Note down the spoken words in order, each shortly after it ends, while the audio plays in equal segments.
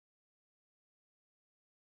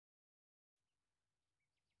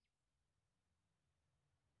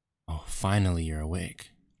finally you're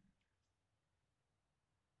awake.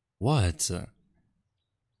 What?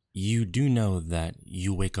 You do know that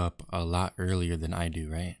you wake up a lot earlier than I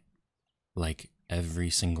do, right? Like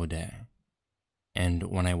every single day. And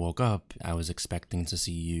when I woke up, I was expecting to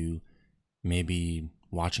see you maybe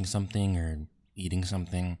watching something or eating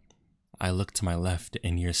something. I looked to my left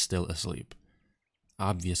and you're still asleep.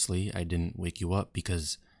 Obviously, I didn't wake you up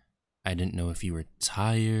because I didn't know if you were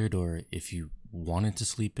tired or if you wanted to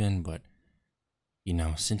sleep in, but you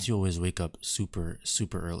know, since you always wake up super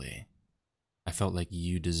early, I felt like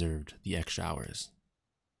you deserved the extra hours.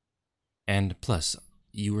 And plus,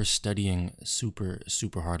 you were studying super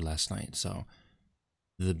hard last night, so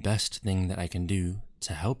the best thing that I can do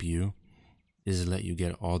to help you is let you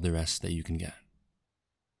get all the rest that you can get.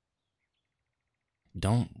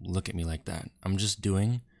 Don't look at me like that. I'm just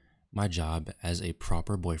doing my job as a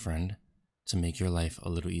proper boyfriend to make your life a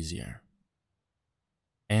little easier.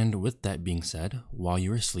 And with that being said, while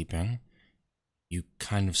you were sleeping, you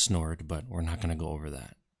kind of snored, but we're not gonna go over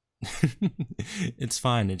that. It's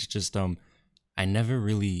fine. It's just, I never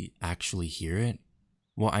really actually hear it.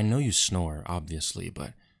 Well, I know you snore, obviously,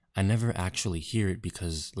 but I never actually hear it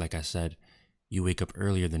because, like I said, you wake up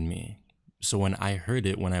earlier than me. So when I heard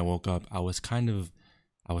it when I woke up, I was kind of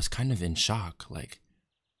in shock. Like,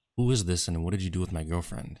 who is this and what did you do with my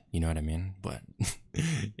girlfriend? You know what I mean? But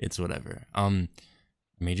it's whatever. I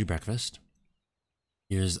made you breakfast.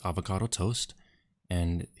 Here's avocado toast.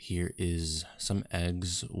 And here is some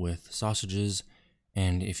eggs with sausages.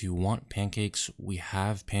 And if you want pancakes, we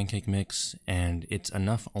have pancake mix, and it's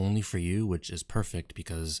enough only for you, which is perfect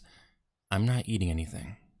because I'm not eating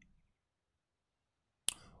anything.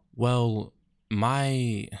 Well,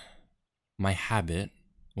 my habit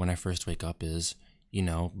when I first wake up is, you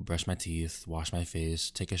know, brush my teeth, wash my face,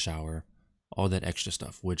 take a shower, all that extra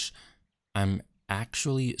stuff, which I'm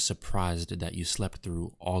actually surprised that you slept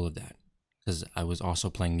through all of that. Because I was also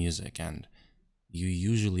playing music and you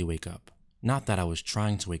usually wake up. Not that I was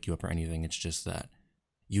trying to wake you up or anything, it's just that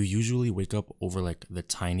you usually wake up over like the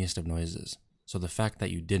tiniest of noises. So the fact that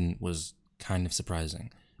you didn't was kind of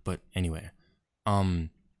surprising. But anyway,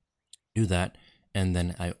 do that, and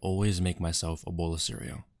then I always make myself a bowl of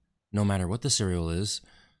cereal. No matter what the cereal is,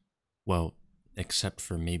 well, except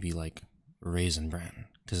for maybe like Raisin Bran,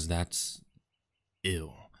 because that's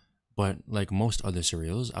ew. But like most other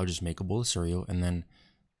cereals, I'll just make a bowl of cereal and then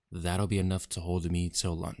that'll be enough to hold me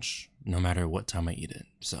till lunch, no matter what time I eat it.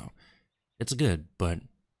 So it's good, but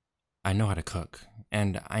I know how to cook.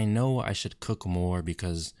 And I know I should cook more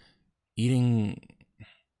because eating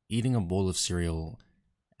a bowl of cereal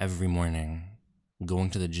every morning, going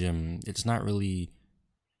to the gym, it's not really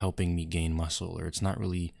helping me gain muscle, or it's not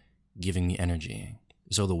really giving me energy.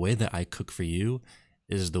 So the way that I cook for you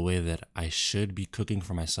is the way that I should be cooking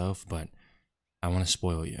for myself, but I want to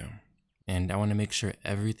spoil you. And I want to make sure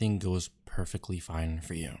everything goes perfectly fine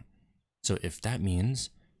for you. So if that means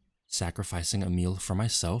sacrificing a meal for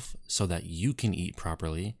myself so that you can eat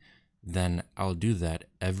properly, then I'll do that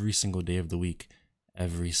every single day of the week,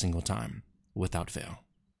 every single time, without fail.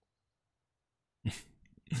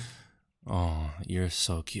 Oh, you're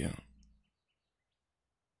so cute.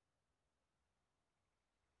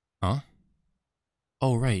 Huh?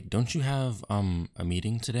 Oh, right. Don't you have, a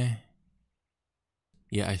meeting today?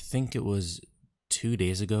 Yeah, I think it was 2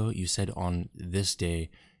 days ago. You said on this day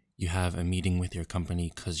you have a meeting with your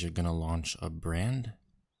company because you're gonna launch a brand.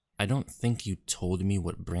 I don't think you told me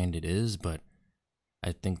what brand it is, but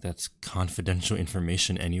I think that's confidential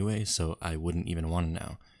information anyway, so I wouldn't even want to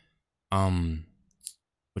know.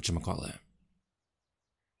 Whatchamacallit.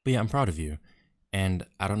 But yeah, I'm proud of you. And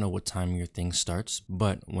I don't know what time your thing starts,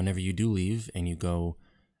 but whenever you do leave and you go,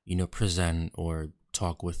 you know, present or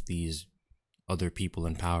talk with these other people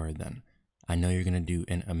in power, then I know you're gonna do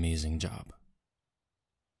an amazing job.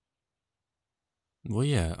 Well,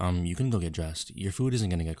 yeah, you can go get dressed. Your food isn't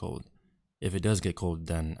gonna get cold. If it does get cold,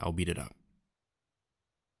 then I'll beat it up.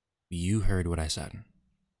 You heard what I said.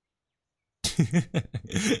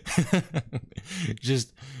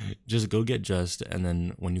 just go get dressed, and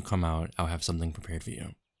then when you come out, I'll have something prepared for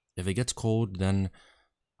you. If it gets cold, then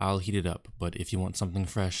I'll heat it up, but if you want something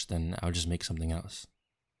fresh, then I'll just make something else.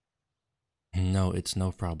 No, it's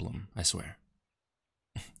no problem, I swear.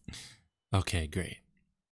 Okay, great.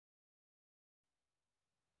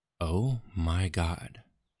 Oh my god.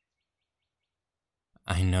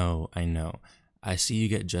 I know. I see you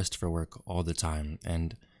get dressed for work all the time,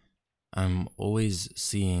 and I'm always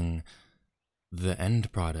seeing the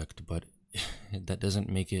end product, but that doesn't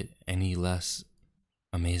make it any less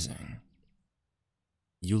amazing.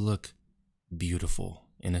 You look beautiful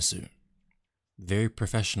in a suit. Very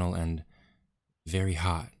professional, and Very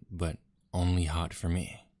hot, but only hot for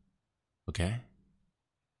me. Okay?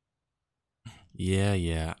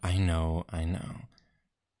 Yeah, I know, I know.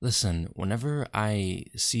 Listen, whenever I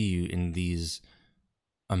see you in these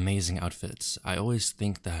amazing outfits, I always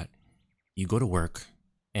think that you go to work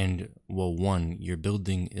and, well, one, your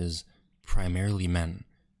building is primarily men.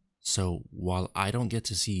 So while I don't get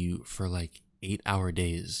to see you for like 8-hour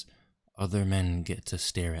days, other men get to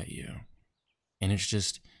stare at you. And it's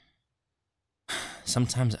just,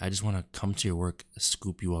 sometimes I just want to come to your work,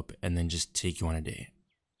 scoop you up, and then just take you on a date.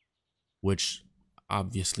 Which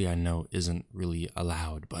obviously I know isn't really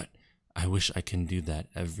allowed, but I wish I can do that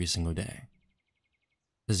every single day.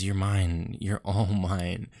 Because you're mine, you're all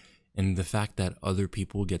mine. And the fact that other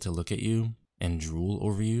people get to look at you and drool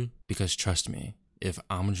over you, because trust me, if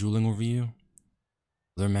I'm drooling over you,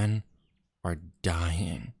 other men are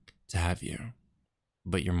dying to have you.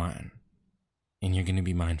 But you're mine. And you're gonna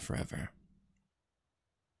be mine forever.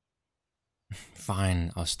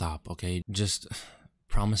 Fine, I'll stop, okay? Just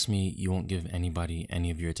promise me you won't give anybody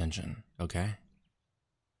any of your attention, okay?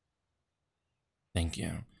 Thank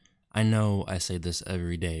you. I know I say this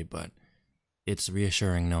every day, but it's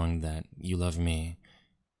reassuring knowing that you love me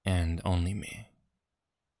and only me.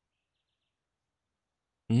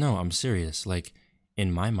 No, I'm serious. Like,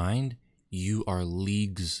 in my mind, you are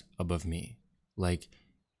leagues above me. Like,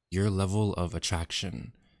 your level of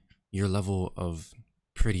attraction, your level of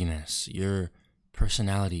prettiness, your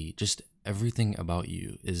personality, just everything about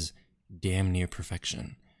you is damn near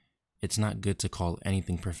perfection. It's not good to call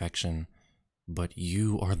anything perfection, but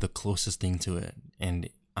you are the closest thing to it, and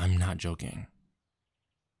I'm not joking.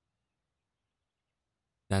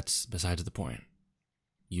 That's besides the point.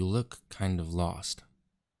 You look kind of lost.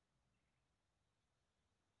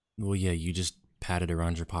 Well, yeah, you just patted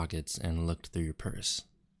around your pockets and looked through your purse.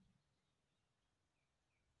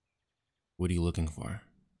 What are you looking for?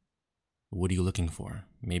 What are you looking for?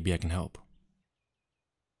 Maybe I can help.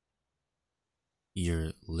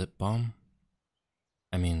 Your lip balm?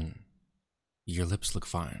 I mean, your lips look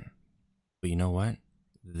fine. But you know what?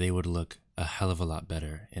 They would look a hell of a lot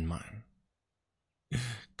better in mine.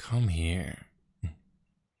 Come here.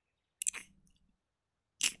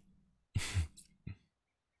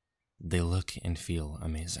 They look and feel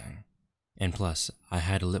amazing. And plus, I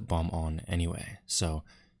had a lip balm on anyway, so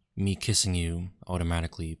me kissing you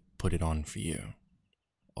automatically put it on for you.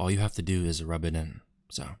 All you have to do is rub it in,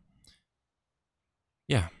 so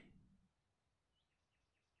yeah.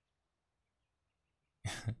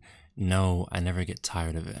 No, I never get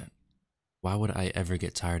tired of it. Why would I ever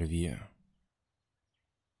get tired of you?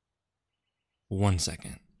 1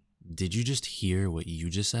 second. Did you just hear what you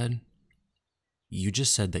just said? You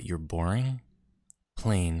just said that you're boring,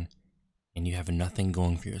 plain, and you have nothing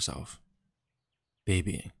going for yourself.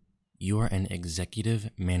 Baby, you are an executive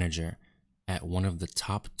manager at one of the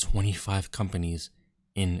top 25 companies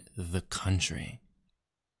in the country.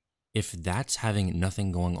 If that's having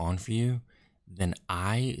nothing going on for you, then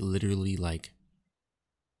I literally, like,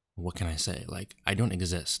 what can I say? Like, I don't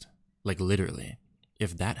exist. Like, literally.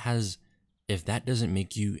 If that doesn't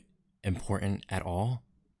make you important at all,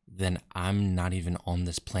 then I'm not even on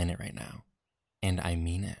this planet right now. And I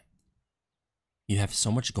mean it. You have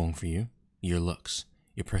so much going for you. Your looks,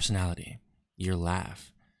 your personality, your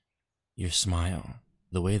laugh, your smile,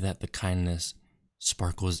 the way that the kindness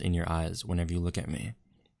sparkles in your eyes whenever you look at me.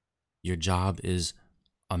 Your job is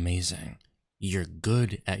amazing. You're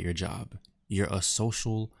good at your job. You're a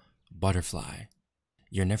social butterfly.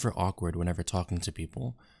 You're never awkward whenever talking to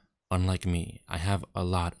people. Unlike me, I have a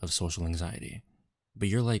lot of social anxiety. But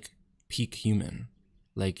you're like peak human.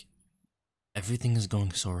 Like, everything is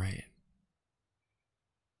going so right.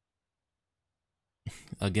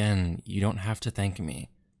 Again, you don't have to thank me.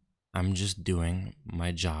 I'm just doing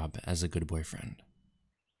my job as a good boyfriend.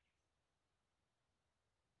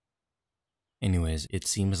 Anyways, it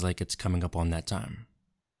seems like it's coming up on that time.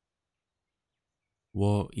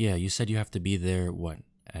 Well, yeah, you said you have to be there, what,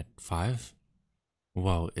 at 5?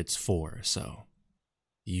 Well, it's 4, so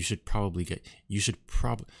you should probably get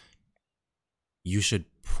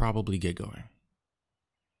going.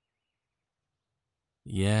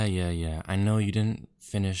 Yeah. I know you didn't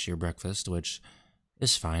finish your breakfast, which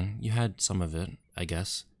is fine. You had some of it, I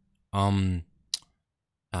guess.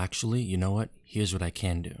 Actually, you know what? Here's what I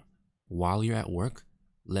can do. While you're at work,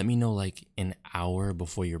 let me know like an hour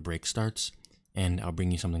before your break starts, and I'll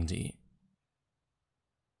bring you something to eat.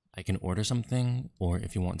 I can order something, or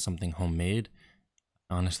if you want something homemade,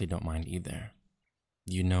 I honestly don't mind either.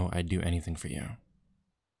 You know I'd do anything for you.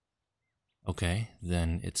 Okay,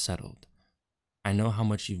 then it's settled. I know how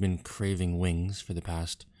much you've been craving wings for the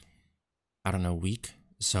past I don't know, week.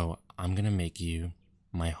 So I'm gonna make you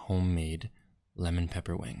my homemade lemon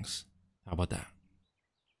pepper wings. How about that?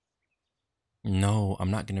 No,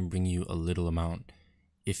 I'm not gonna bring you a little amount.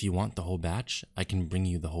 If you want the whole batch, I can bring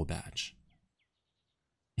you the whole batch.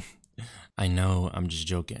 I know, I'm just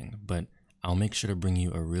joking, but I'll make sure to bring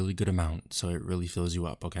you a really good amount so it really fills you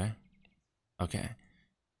up, okay? Okay.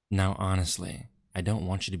 Now, honestly, I don't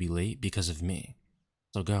want you to be late because of me.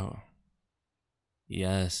 So go.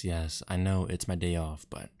 Yes, yes, I know it's my day off,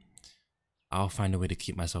 but I'll find a way to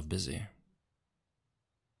keep myself busy.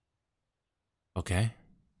 Okay?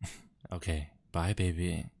 Okay. Bye,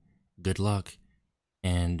 baby. Good luck.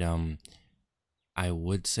 And, I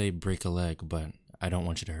would say break a leg, but I don't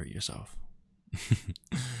want you to hurt yourself.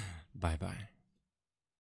 Bye bye.